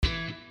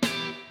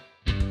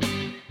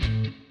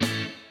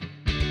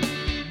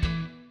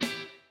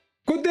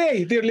Good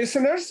day, dear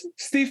listeners.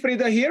 Steve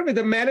Frida here with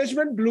the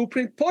Management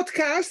Blueprint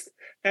podcast.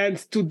 And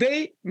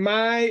today,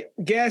 my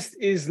guest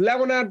is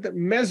Leonard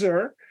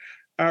Mazur,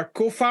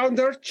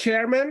 co-founder,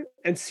 chairman,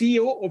 and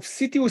CEO of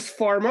Citius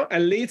Pharma, a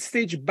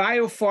late-stage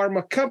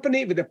biopharma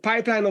company with a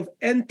pipeline of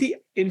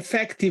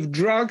anti-infective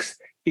drugs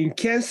in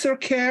cancer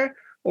care,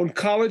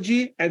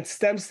 oncology, and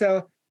stem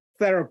cell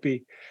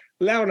therapy.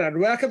 Leonard,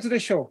 welcome to the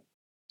show.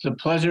 It's a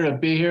pleasure to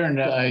be here,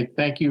 and I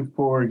thank you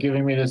for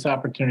giving me this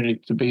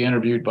opportunity to be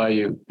interviewed by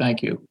you.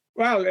 Thank you.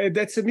 Well,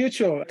 that's a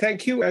mutual.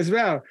 Thank you as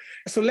well.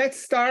 So let's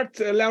start,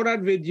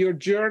 Leonard, with your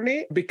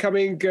journey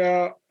becoming,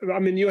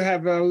 you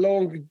have a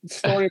long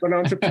story of an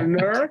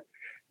entrepreneur,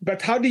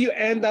 but how do you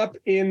end up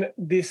in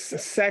this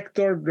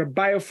sector, the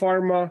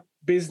biopharma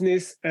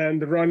business,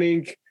 and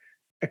running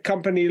a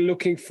company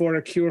looking for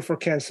a cure for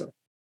cancer?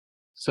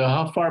 So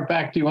how far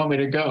back do you want me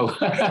to go?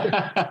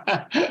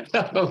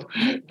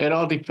 It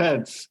all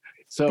depends.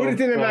 So put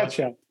it in a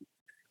nutshell.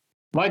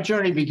 My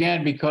journey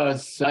began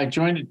because I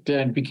joined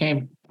and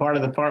became part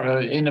of the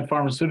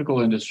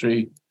pharmaceutical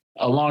industry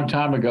a long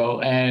time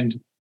ago, and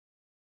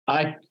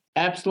I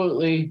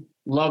absolutely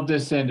love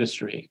this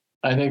industry.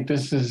 I think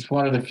this is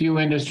one of the few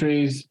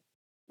industries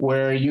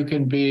where you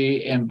can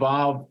be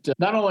involved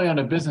not only on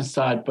the business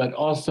side, but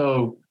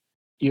also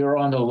you're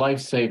on the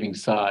life-saving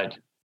side.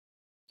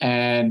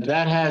 And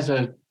that has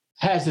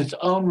its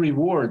own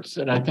rewards.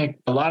 And I think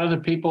a lot of the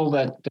people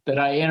that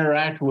I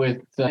interact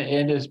with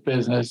in this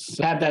business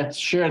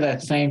share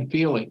that same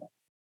feeling.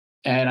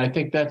 And I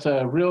think that's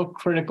a real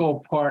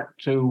critical part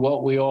to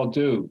what we all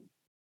do.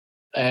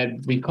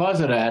 And because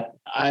of that,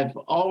 I've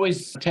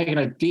always taken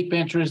a deep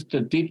interest,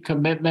 a deep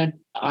commitment.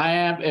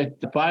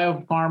 The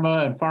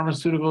biopharma and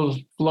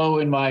pharmaceuticals flow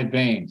in my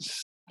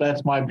veins.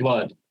 That's my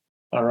blood.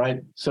 All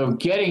right. So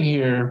getting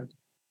here,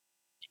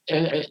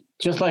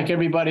 just like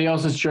everybody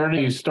else's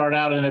journey, you start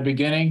out in the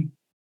beginning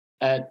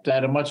at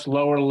a much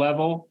lower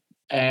level.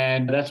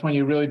 And that's when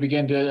you really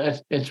begin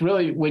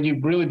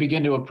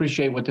to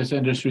appreciate what this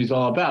industry is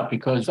all about.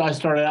 Because I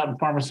started out in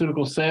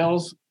pharmaceutical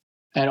sales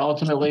and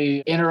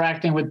ultimately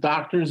interacting with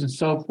doctors and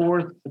so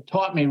forth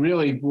taught me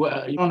really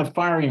on the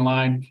firing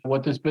line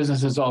what this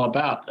business is all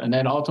about. And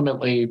then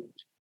ultimately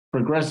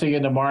progressing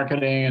into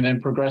marketing and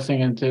then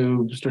progressing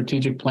into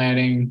strategic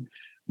planning,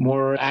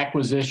 more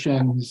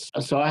acquisitions.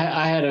 So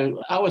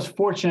I was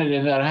fortunate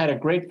in that I had a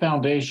great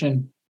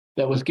foundation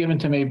that was given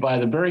to me by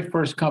the very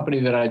first company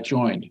that I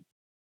joined.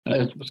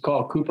 It was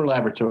called Cooper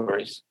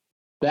Laboratories.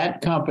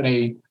 That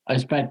company, I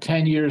spent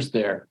 10 years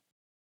there,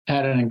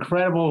 had an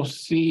incredible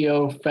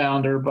CEO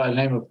founder by the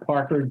name of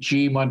Parker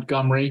G.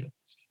 Montgomery,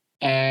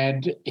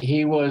 and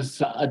he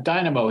was a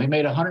dynamo. He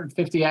made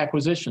 150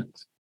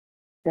 acquisitions.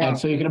 Wow. And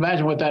so you can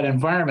imagine what that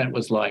environment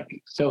was like.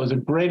 So it was a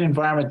great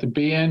environment to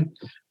be in.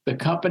 The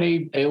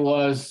company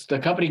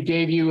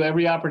gave you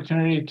every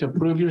opportunity to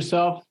prove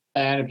yourself.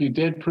 And if you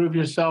did prove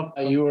yourself,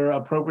 you were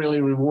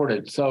appropriately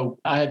rewarded. So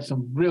I had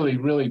some really,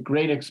 really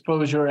great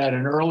exposure at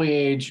an early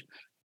age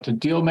to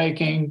deal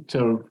making,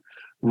 to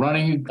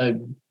running a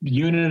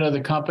unit of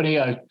the company.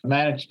 I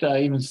managed to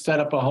even set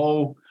up a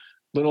whole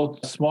little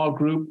small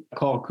group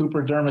called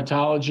Cooper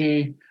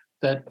Dermatology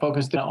that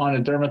focused on a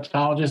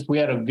dermatologist. We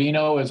had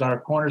Aveeno as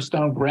our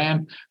cornerstone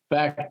brand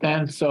back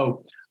then.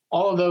 So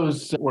all of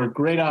those were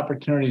great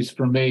opportunities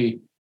for me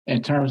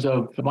in terms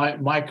of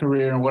my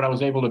career and what I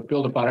was able to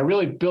build upon. I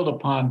really built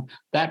upon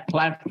that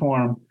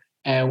platform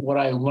and what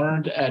I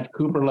learned at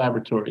Cooper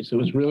Laboratories. It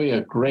was really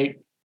a great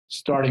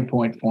starting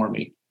point for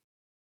me.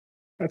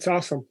 That's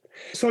awesome.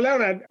 So,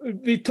 Leonard,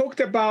 we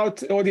talked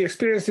about all the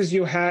experiences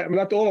you had,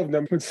 not all of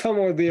them, but some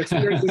of the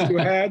experiences you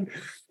had,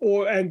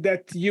 and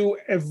that you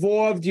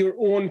evolved your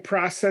own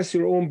process,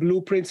 your own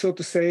blueprint, so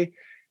to say,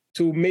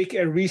 to make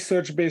a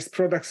research-based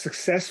product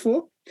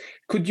successful.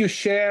 Could you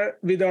share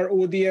with our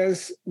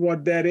audience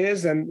what that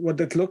is and what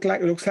that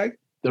looks like?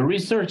 The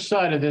research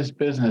side of this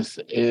business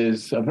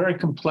is a very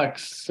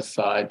complex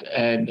side,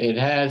 and it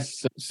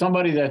has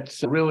somebody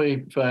that's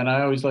really, and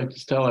I always like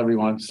to tell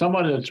everyone,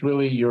 somebody that's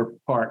really your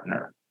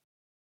partner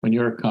when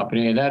you're a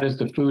company, and that is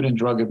the Food and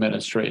Drug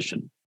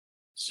Administration.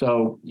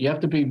 So you have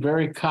to be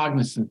very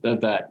cognizant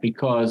of that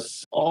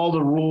because all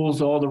the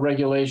rules, all the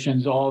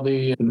regulations, all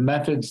the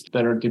methods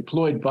that are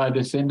deployed by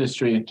this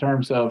industry in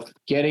terms of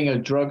getting a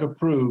drug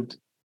approved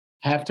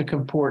have to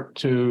comport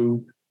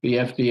to the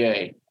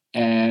FDA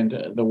and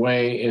the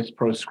way it's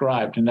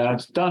prescribed. And now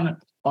it's done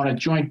on a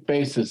joint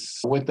basis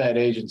with that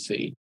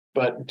agency.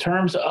 But in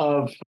terms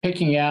of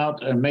picking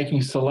out and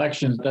making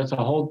selections, that's a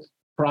whole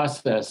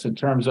process in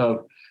terms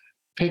of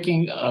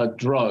picking a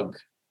drug.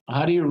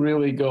 How do you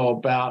really go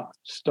about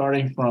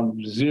starting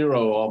from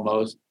zero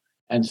almost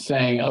and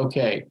saying,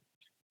 okay,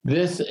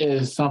 this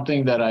is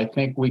something that I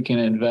think we can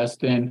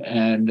invest in,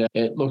 and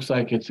it looks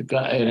like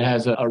it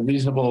has a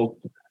reasonable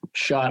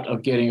shot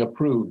of getting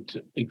approved.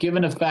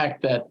 Given the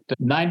fact that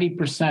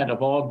 90%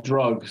 of all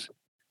drugs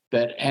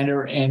that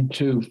enter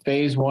into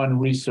phase 1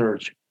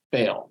 research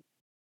fail.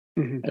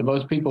 Mm-hmm. And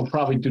most people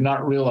probably do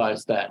not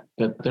realize that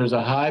there's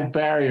a high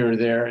barrier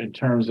there in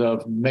terms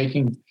of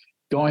making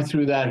going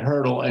through that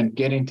hurdle and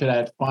getting to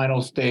that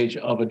final stage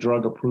of a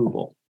drug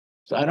approval.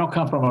 So I don't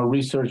come from a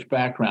research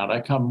background.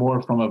 I come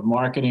more from a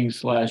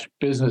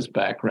marketing/business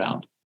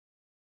background.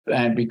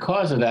 And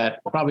because of that,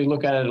 I probably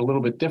look at it a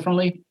little bit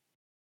differently.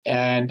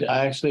 And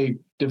I actually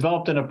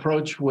developed an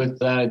approach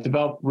with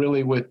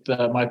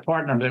my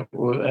partner,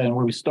 and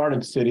when we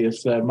started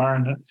Citius,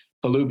 Marin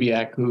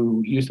Halubiak,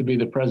 who used to be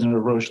the president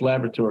of Roche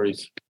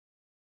Laboratories.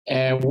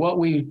 And what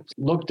we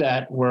looked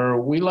at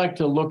we like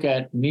to look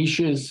at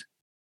niches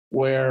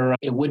where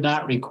it would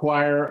not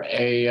require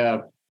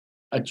a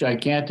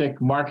gigantic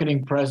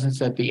marketing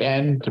presence at the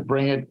end to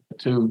bring it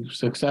to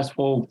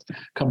successful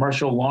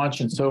commercial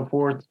launch and so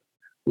forth.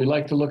 We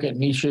like to look at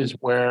niches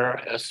where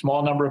a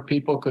small number of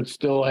people could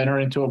still enter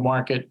into a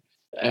market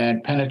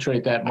and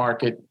penetrate that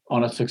market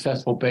on a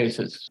successful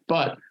basis.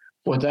 But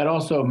what that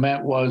also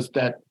meant was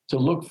that to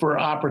look for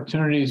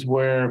opportunities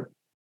where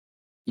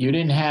you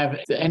didn't have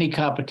any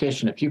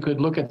competition. If you could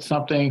look at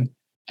something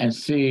and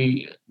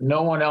see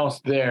no one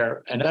else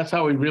there, and that's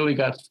how we really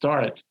got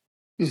started.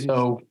 Mm-hmm.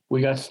 So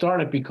we got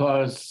started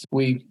because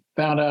we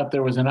found out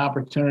there was an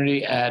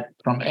opportunity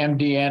from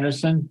MD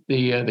Anderson,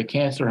 the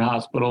cancer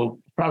hospital.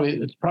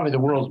 It's probably the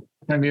world's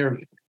premier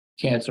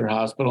cancer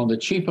hospital. And the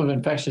chief of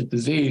infectious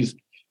disease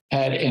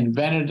had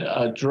invented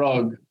a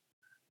drug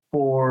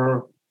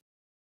for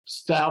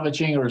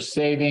salvaging or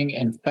saving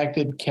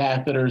infected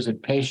catheters in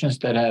patients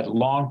that had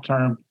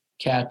long-term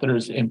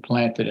catheters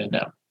implanted in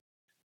them.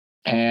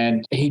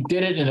 And he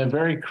did it in a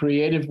very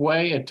creative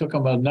way. It took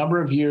him a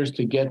number of years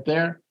to get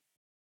there.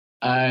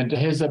 And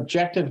his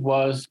objective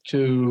was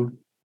to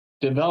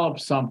develop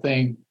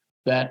something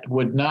that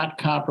would not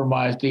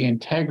compromise the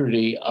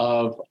integrity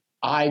of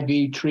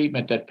IV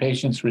treatment that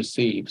patients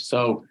receive.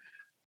 So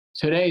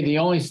today, the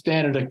only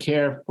standard of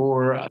care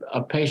for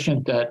a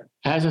patient that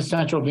has a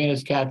central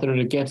venous catheter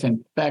that gets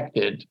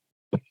infected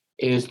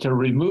is to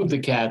remove the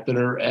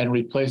catheter and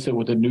replace it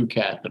with a new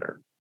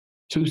catheter.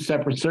 2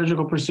 separate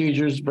surgical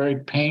procedures, very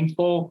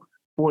painful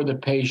for the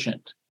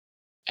patient.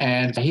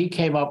 And he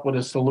came up with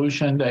a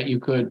solution that you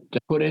could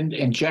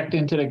inject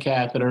into the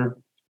catheter,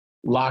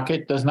 lock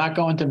it, does not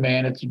go into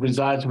man, it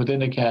resides within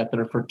the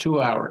catheter for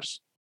 2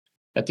 hours.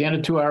 At the end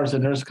of 2 hours, the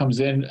nurse comes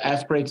in,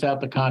 aspirates out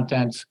the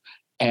contents,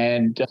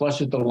 and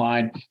flushes the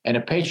line, and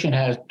a patient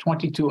has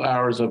 22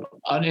 hours of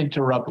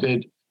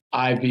uninterrupted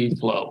IV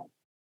flow.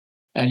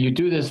 And you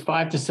do this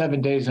 5 to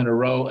 7 days in a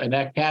row, and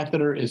that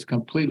catheter is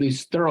completely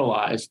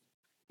sterilized,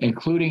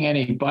 including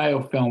any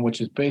biofilm, which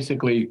is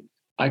basically,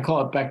 I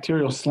call it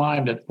bacterial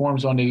slime that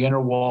forms on the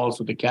inner walls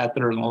of the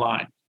catheter and the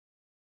line.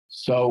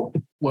 So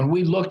when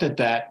we looked at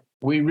that,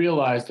 we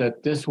realized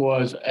that this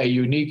was a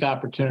unique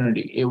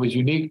opportunity. It was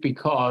unique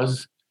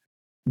because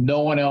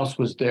no one else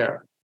was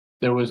there.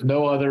 There was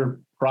no other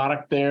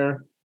product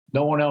there.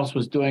 No one else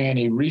was doing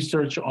any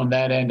research on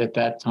that end at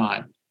that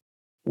time.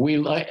 We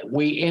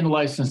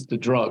in-licensed the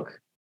drug,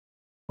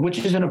 which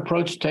is an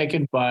approach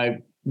taken by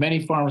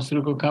many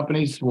pharmaceutical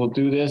companies will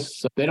do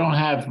this. They don't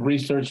have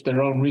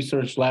their own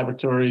research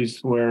laboratories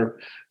where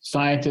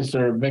scientists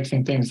are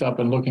mixing things up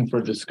and looking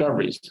for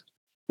discoveries.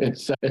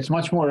 It's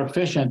much more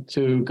efficient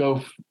to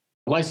go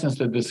license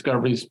the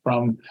discoveries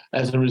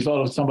as a result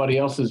of somebody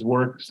else's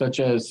work,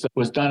 such as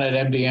was done at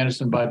MD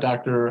Anderson by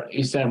Dr.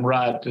 Issam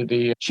Rad,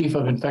 the chief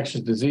of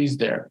infectious disease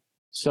there.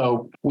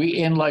 So we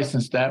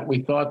in-licensed that.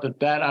 We thought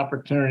that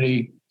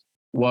opportunity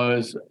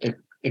was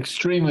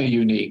extremely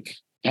unique.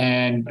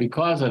 And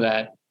because of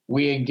that,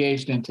 we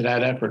engaged into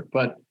that effort.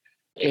 But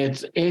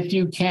it's if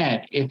you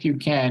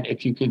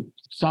could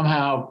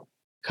somehow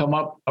come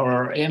up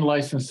or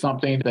in-license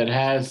something that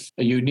has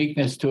a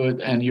uniqueness to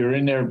it and you're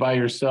in there by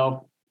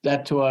yourself,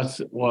 that to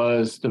us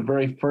was the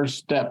very first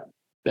step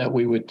that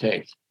we would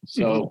take.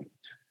 So,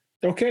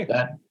 okay.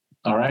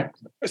 All right.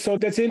 So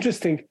that's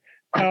interesting.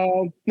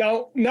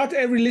 Now, not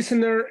every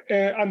listener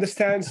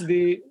understands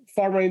the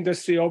pharma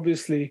industry,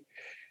 obviously.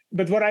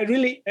 But what I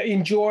really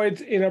enjoyed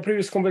in our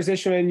previous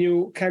conversation, when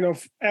you kind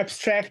of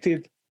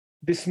abstracted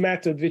this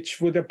method, which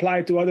would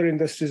apply to other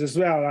industries as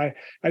well. I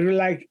really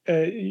like,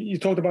 you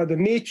talked about the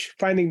niche,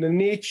 finding the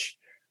niche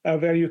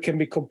where you can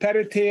be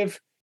competitive.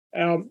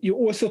 You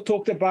also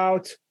talked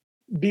about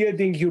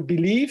building your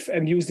belief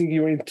and using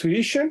your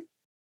intuition.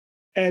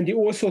 And you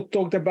also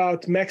talked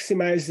about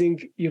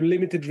maximizing your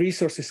limited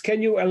resources.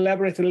 Can you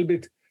elaborate a little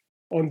bit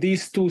on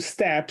these 2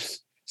 steps?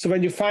 So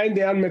when you find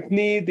the unmet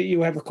need,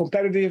 you have a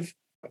competitive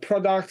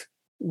product,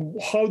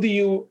 how do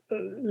you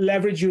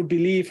leverage your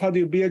belief? How do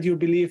you build your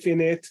belief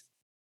in it?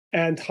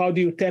 And how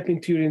do you tap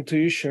into your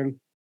intuition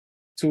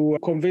to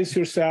convince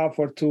yourself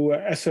or to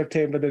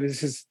ascertain whether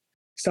this is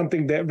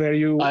something where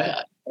you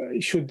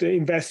should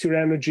invest your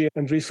energy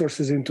and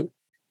resources into?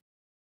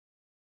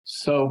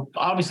 So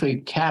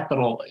obviously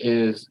capital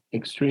is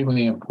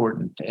extremely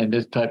important in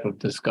this type of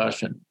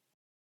discussion.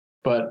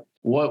 But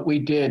what we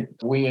did,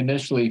 we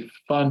initially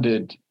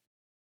funded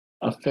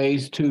a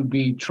phase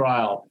 2B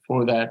trial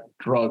for that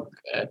drug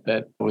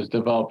that was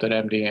developed at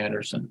MD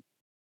Anderson.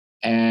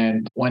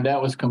 And when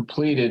that was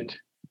completed,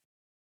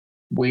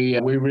 we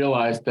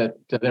realized that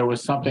there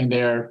was something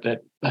there that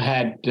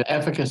had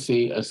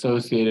efficacy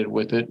associated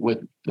with it, with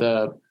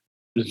the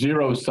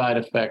zero side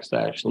effects,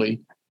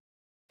 actually.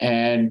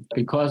 And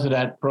because of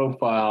that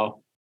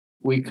profile,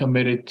 we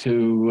committed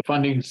to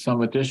funding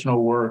some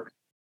additional work.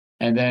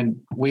 And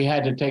then we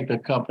had to take the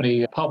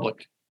company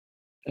public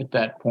at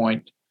that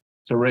point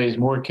to raise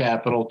more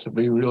capital to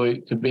be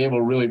able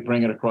to really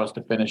bring it across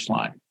the finish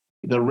line.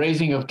 The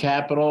raising of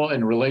capital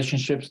and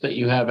relationships that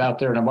you have out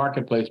there in the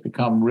marketplace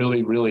become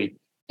really, really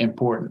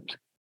important.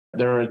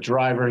 They're a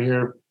driver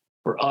here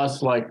for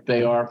us like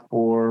they are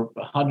for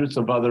hundreds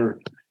of other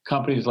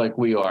companies like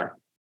we are.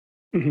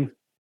 Mm-hmm.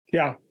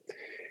 Yeah.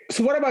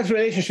 So what about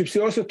relationships?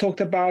 You also talked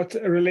about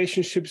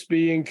relationships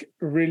being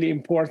really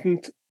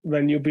important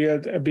when you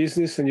build a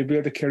business and you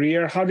build a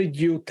career. How did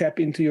you tap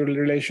into your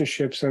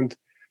relationships and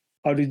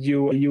how did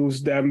you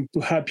use them to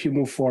help you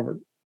move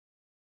forward?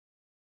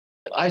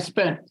 I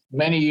spent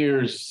many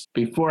years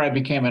before I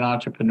became an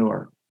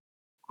entrepreneur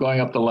going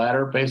up the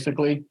ladder,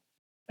 basically,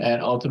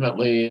 and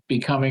ultimately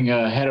becoming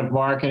a head of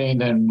marketing,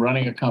 then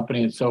running a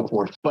company and so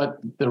forth. But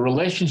the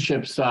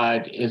relationship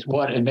side is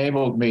what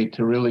enabled me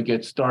to really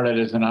get started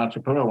as an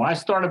entrepreneur. When I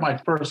started my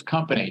first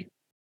company,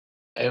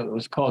 it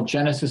was called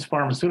Genesis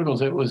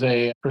Pharmaceuticals. It was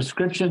a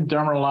prescription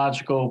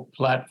dermatological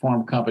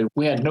platform company.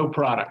 We had no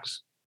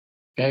products.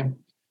 Okay.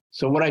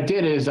 So what I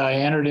did is I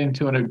entered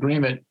into an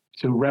agreement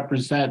to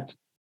represent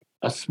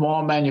a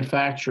small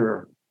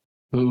manufacturer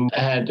who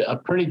had a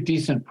pretty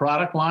decent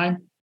product line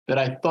that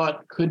I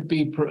thought could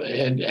be,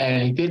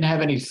 and he didn't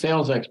have any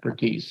sales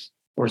expertise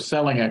or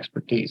selling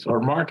expertise or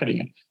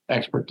marketing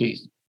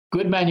expertise,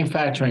 good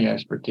manufacturing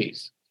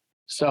expertise.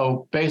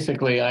 So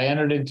basically, I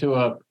entered into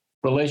a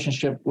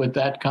relationship with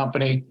that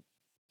company,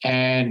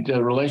 and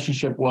the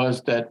relationship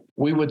was that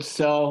we would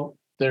sell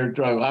their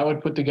drug. I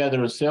would put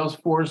together a sales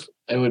force.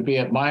 It would be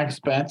at my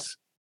expense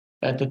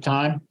at the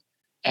time.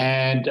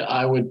 And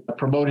I would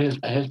promote his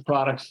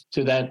products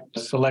to that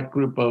select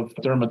group of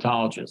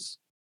dermatologists.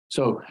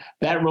 So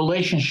that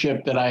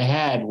relationship that I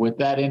had with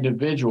that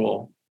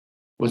individual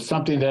was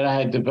something that I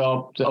had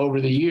developed over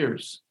the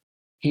years.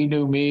 He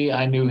knew me,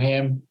 I knew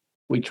him.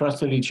 We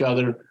trusted each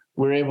other.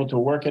 We were able to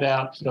work it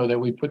out so that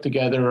we put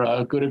together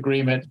a good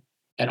agreement.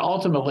 And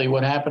ultimately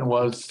what happened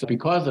was,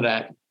 because of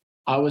that,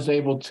 I was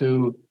able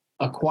to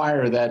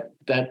acquire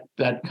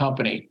that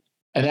company.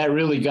 And that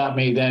really got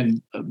me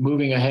then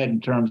moving ahead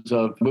in terms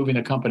of moving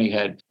the company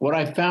ahead. What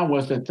I found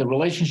was that the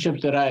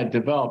relationships that I had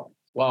developed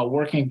while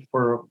working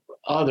for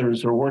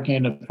others or working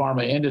in the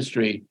pharma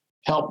industry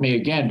helped me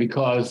again,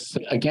 because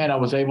again, I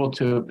was able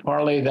to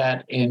parlay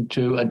that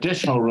into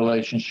additional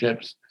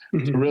relationships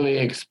to really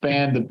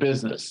expand the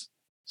business.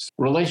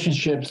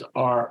 Relationships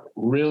are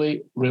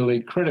really,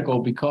 really critical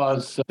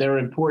because they're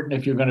important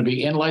if you're going to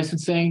be in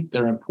licensing.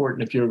 They're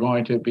important if you're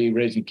going to be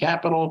raising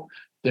capital.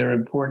 They're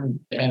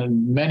important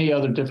in many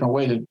other different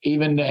ways,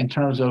 even in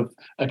terms of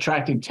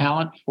attracting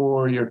talent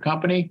for your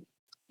company.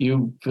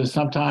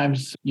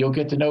 Sometimes you'll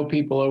get to know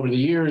people over the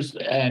years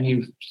and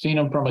you've seen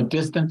them from a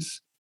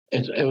distance.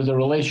 It was a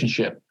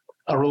relationship.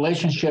 A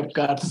relationship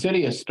got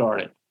Cydia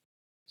started.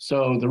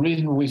 So the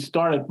reason we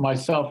started,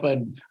 myself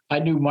and I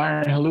knew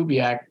Myron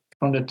Holubiak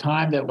from the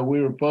time that we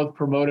were both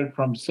promoted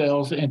from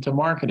sales into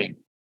marketing.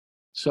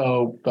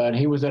 So, but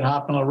he was at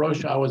Hoffman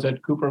LaRoche, I was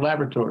at Cooper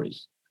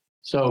Laboratories.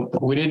 So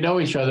we didn't know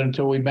each other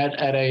until we met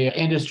at an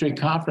industry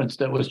conference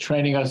that was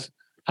training us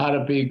how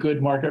to be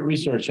good market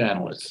research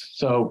analysts.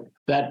 So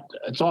that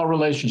it's all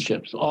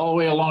relationships, all the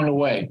way along the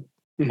way,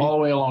 all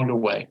the way along the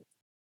way.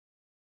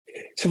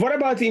 So what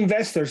about the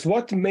investors?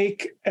 What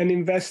make an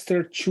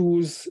investor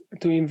choose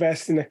to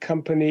invest in a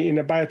company, in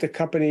a biotech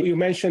company? You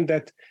mentioned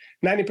that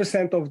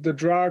 90% of the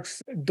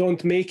drugs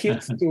don't make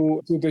it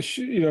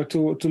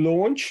to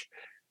launch,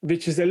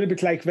 which is a little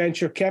bit like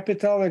venture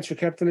capital. Venture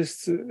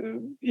capitalists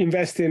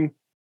invest in,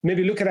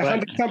 maybe look at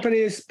 100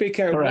 companies, pick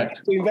a one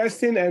to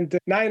invest in, and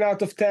 9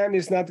 out of 10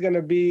 is not going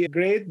to be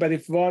great, but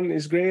if one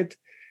is great.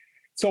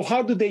 So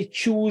how do they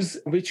choose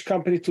which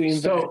company to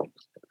invest in?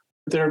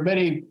 There are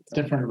many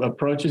different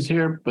approaches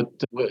here, but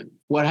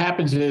what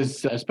happens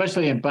is,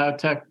 especially in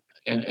biotech,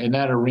 in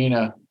that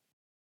arena,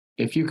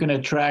 if you can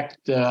attract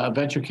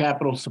venture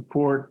capital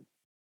support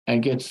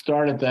and get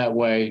started that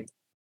way,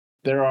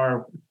 there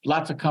are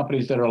lots of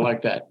companies that are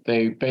like that.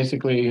 They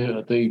basically,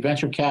 the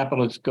venture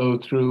capitalists go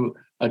through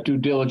a due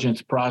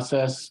diligence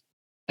process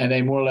and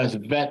they more or less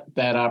vet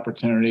that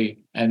opportunity.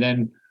 And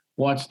then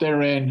once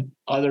they're in,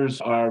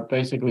 others are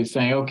basically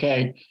saying,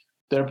 okay,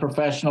 they're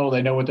professional,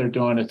 they know what they're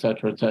doing, et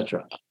cetera, et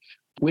cetera.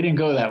 We didn't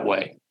go that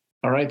way.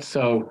 All right.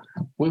 So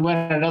we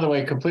went another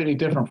way, completely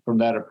different from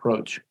that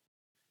approach.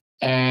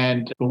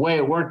 And the way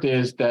it worked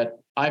is that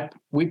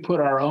we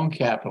put our own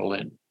capital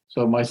in.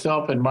 So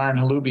myself and Myron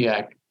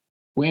Holubiak,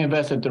 we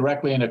invested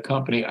directly in a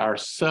company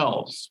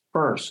ourselves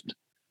first.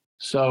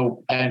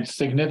 So, and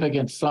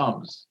significant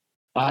sums.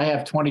 I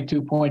have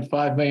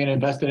 $22.5 million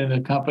invested in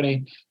the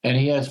company, and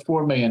he has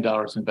 $4 million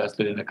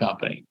invested in the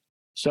company.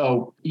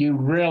 So you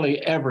rarely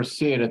ever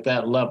see it at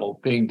that level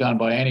being done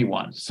by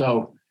anyone.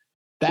 So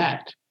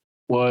that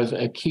was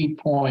a key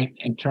point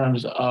in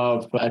terms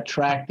of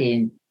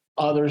attracting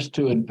others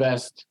to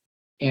invest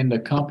in the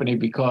company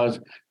because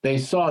they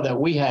saw that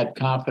we had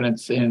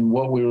confidence in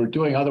what we were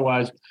doing.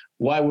 Otherwise,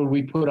 why would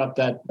we put up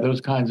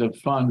those kinds of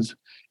funds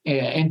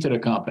into the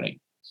company?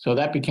 So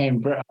that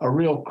became a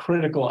real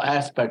critical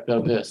aspect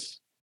of this.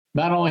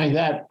 Not only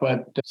that,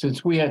 but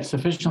since we had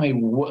sufficiently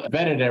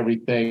vetted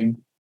everything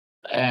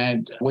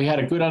and we had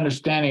a good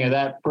understanding of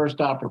that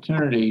first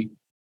opportunity,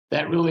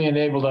 that really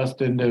enabled us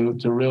to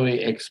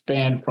really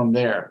expand from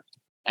there.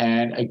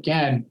 And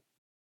again,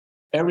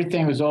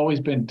 everything has always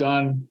been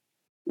done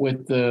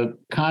with the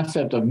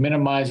concept of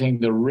minimizing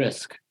the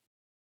risk.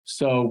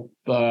 So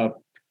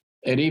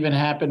it even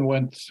happened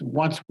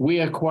once we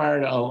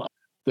acquired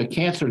the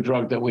cancer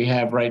drug that we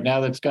have right now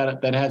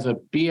that has a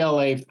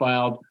BLA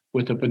filed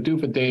with a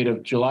PDUFA date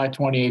of July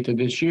 28th of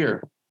this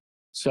year.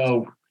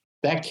 So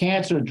that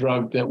cancer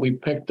drug that we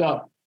picked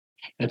up,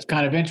 it's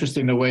kind of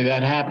interesting the way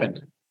that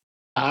happened.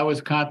 I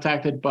was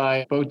contacted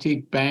by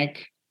Boutique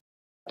Bank,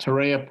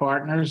 Torreya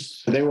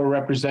Partners. They were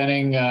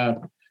representing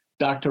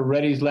Dr.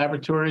 Reddy's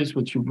Laboratories,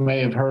 which you may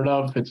have heard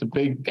of. It's a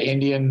big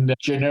Indian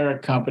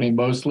generic company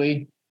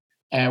mostly.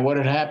 And what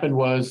had happened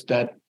was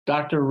that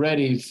Dr.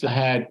 Reddy's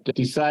had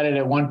decided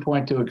at one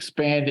point to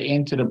expand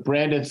into the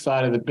branded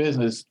side of the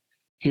business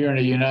here in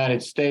the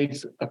United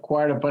States,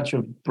 acquired a bunch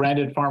of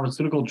branded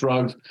pharmaceutical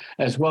drugs,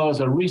 as well as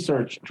a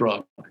research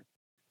drug.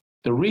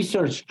 The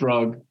research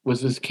drug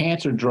was this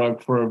cancer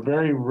drug for a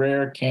very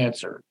rare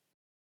cancer.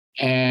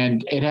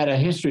 And it had a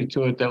history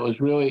to it that was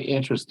really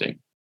interesting.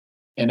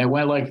 And it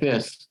went like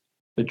this.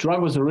 The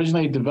drug was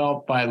originally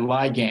developed by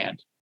Ligand.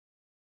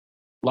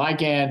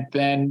 Ligand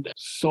then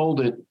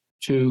sold it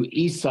to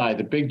Eisai,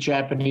 the big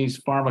Japanese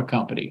pharma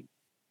company.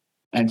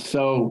 And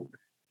so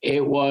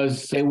it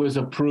was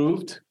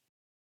approved.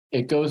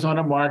 It goes on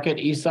the market.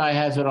 Eisai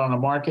has it on the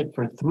market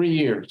for 3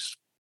 years.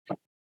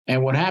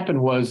 And what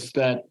happened was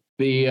that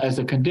as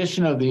a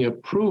condition of the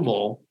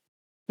approval,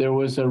 there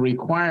was a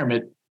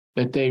requirement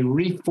that they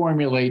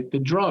reformulate the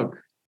drug.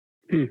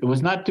 It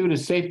was not due to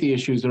safety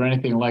issues or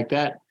anything like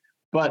that,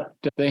 but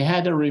they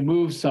had to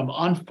remove some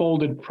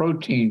unfolded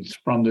proteins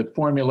from the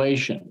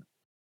formulation.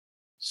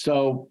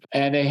 So,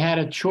 and they had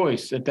a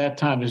choice at that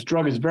time. This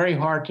drug is very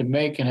hard to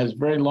make and has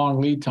very long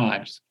lead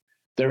times.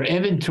 Their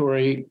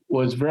inventory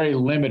was very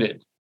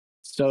limited.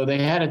 So they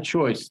had a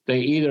choice. They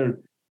either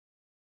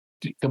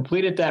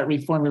completed that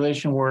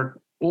reformulation work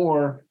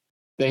or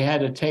they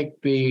had to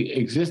take the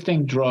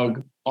existing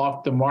drug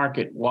off the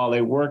market while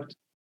they worked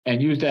and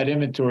use that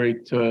inventory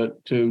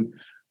to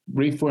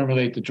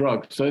reformulate the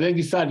drug. So they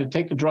decided to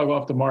take the drug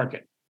off the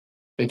market.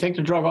 They take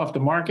the drug off the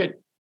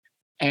market.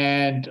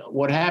 And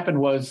what happened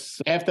was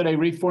after they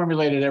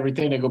reformulated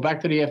everything, they go back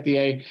to the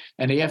FDA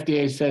and the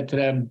FDA said to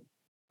them,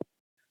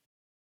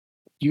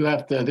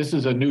 this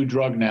is a new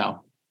drug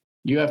now.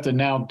 You have to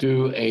now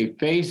do a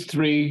phase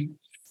 3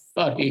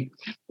 study.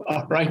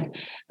 All right.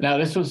 Now,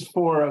 this was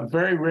for a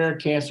very rare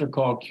cancer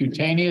called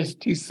cutaneous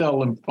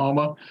T-cell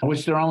lymphoma,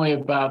 which there are only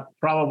about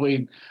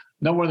probably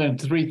no more than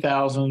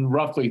 3,000,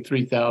 roughly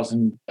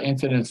 3,000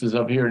 incidences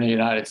of here in the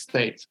United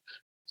States.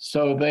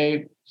 So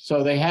they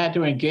had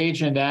to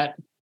engage in that.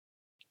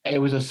 It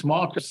was a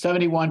small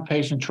 71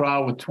 patient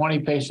trial with 20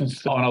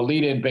 patients on a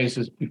lead-in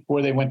basis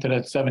before they went to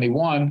that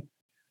 71.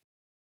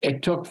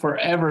 It took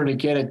forever to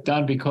get it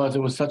done because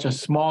it was such a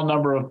small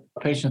number of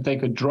patients they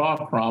could draw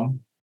from.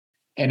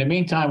 In the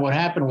meantime, what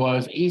happened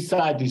was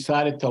Eisai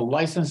decided to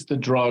license the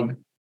drug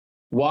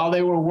while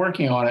they were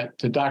working on it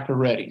to Dr.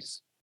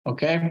 Reddy's.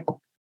 Okay?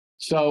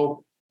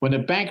 So when the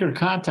banker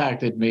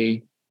contacted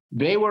me,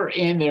 they were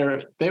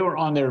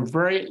on their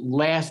very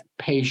last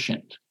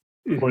patient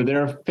for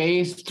their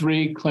phase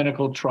 3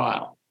 clinical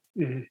trial.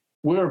 Mm-hmm.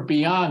 We're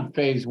beyond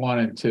phase 1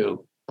 and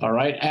 2, all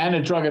right? And the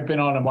drug had been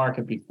on the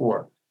market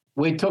before.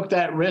 We took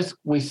that risk.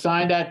 We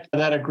signed that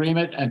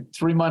agreement, and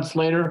 3 months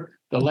later,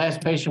 the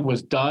last patient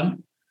was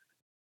done.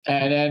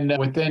 And then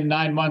within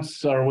 9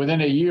 months or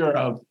within a year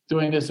of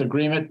doing this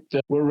agreement,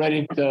 we're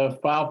ready to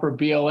file for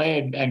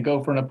BLA and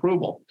go for an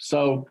approval.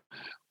 So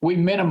we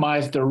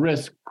minimized the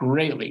risk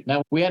greatly.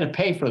 Now, we had to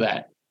pay for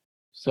that.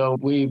 So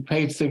we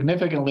paid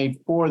significantly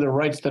for the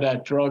rights to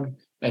that drug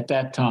at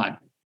that time.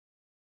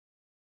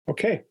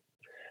 Okay.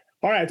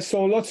 All right.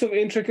 So lots of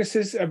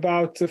intricacies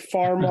about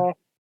pharma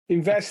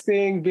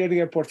investing, building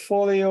a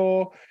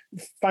portfolio,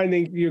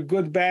 finding your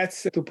good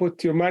bets to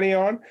put your money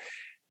on.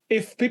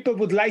 If people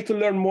would like to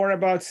learn more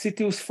about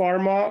Citius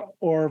Pharma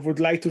or would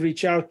like to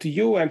reach out to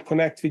you and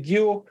connect with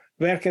you,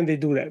 where can they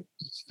do that?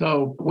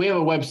 So we have a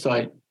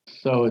website.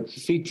 So it's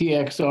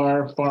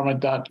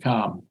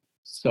ctxrpharma.com.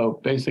 So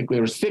basically,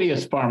 or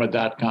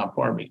citiuspharma.com,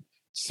 pardon me.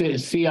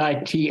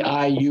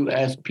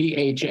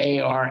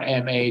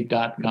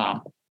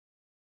 citiuspharma.com.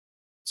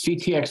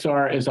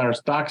 CTXR is our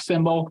stock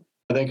symbol.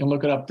 They can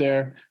look it up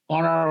there.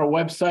 On our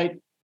website,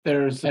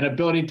 there's an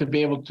ability to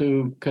be able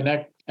to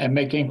connect and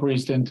make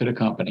inquiries into the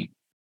company.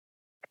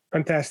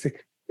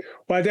 Fantastic.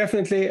 Well,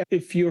 definitely,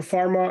 if you're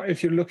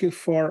looking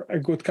for a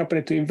good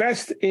company to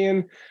invest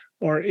in,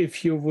 or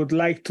if you would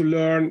like to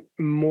learn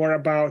more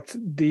about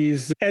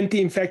these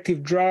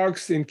anti-infective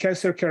drugs in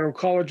cancer care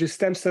oncology,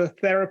 stem cell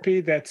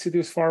therapy that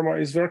Citius Pharma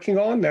is working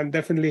on, then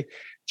definitely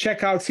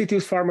check out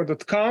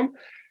citiuspharma.com.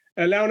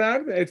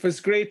 Leonard, it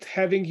was great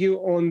having you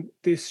on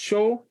this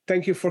show.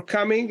 Thank you for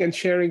coming and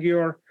sharing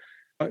your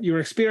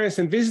experience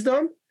and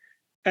wisdom.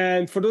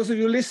 And for those of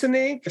you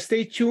listening,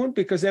 stay tuned,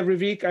 because every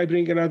week I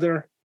bring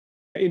another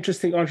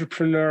interesting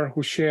entrepreneur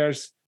who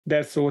shares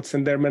their thoughts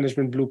and their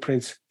management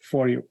blueprints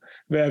for you,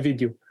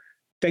 with you.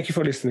 Thank you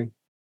for listening.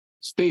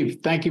 Steve,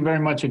 thank you very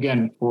much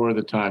again for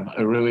the time.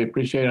 I really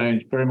appreciate it.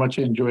 I very much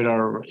enjoyed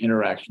our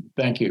interaction.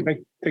 Thank you.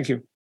 Thank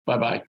you.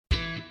 Bye-bye.